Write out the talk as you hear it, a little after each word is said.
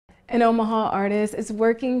An Omaha artist is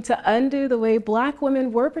working to undo the way Black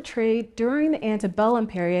women were portrayed during the Antebellum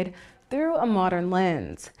period through a modern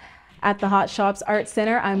lens. At the Hot Shops Art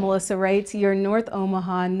Center, I'm Melissa Wright, your North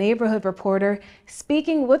Omaha neighborhood reporter,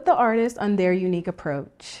 speaking with the artists on their unique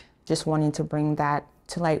approach. Just wanting to bring that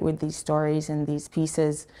to light with these stories and these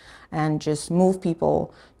pieces and just move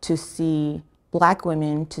people to see Black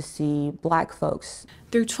women, to see Black folks.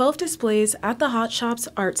 Through 12 displays at the Hot Shops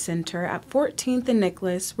Art Center at 14th and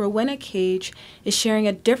Nicholas, Rowena Cage is sharing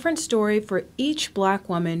a different story for each Black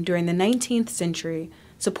woman during the 19th century,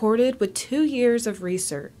 supported with 2 years of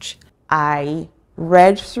research. I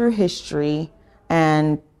read through history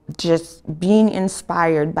and just being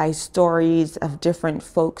inspired by stories of different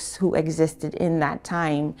folks who existed in that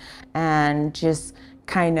time, and just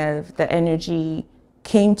kind of the energy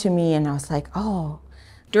came to me and I was like, oh.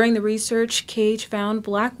 During the research, Cage found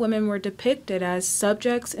Black women were depicted as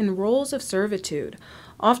subjects in roles of servitude,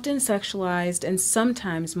 often sexualized and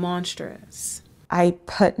sometimes monstrous. I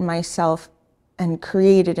put myself and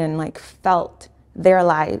created and felt their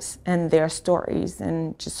lives and their stories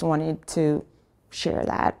and just wanted to share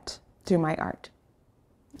that through my art.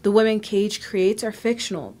 The women Cage creates are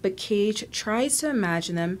fictional, but Cage tries to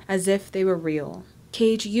imagine them as if they were real.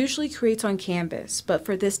 Cage usually creates on canvas, but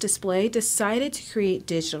for this display decided to create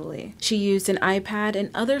digitally. She used an iPad and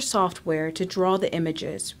other software to draw the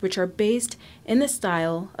images, which are based in the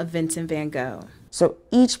style of Vincent van Gogh. So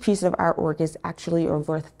each piece of artwork is actually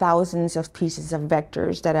over thousands of pieces of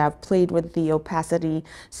vectors that I've played with the opacity,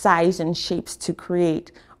 size, and shapes to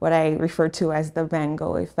create what I refer to as the Van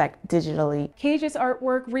Gogh effect digitally. Cage's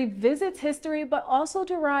artwork revisits history, but also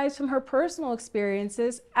derives from her personal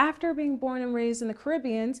experiences after being born and raised in the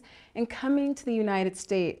Caribbean and coming to the United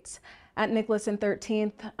States. At Nicholas and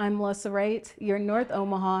 13th, I'm Melissa Wright, your North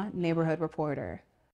Omaha neighborhood reporter.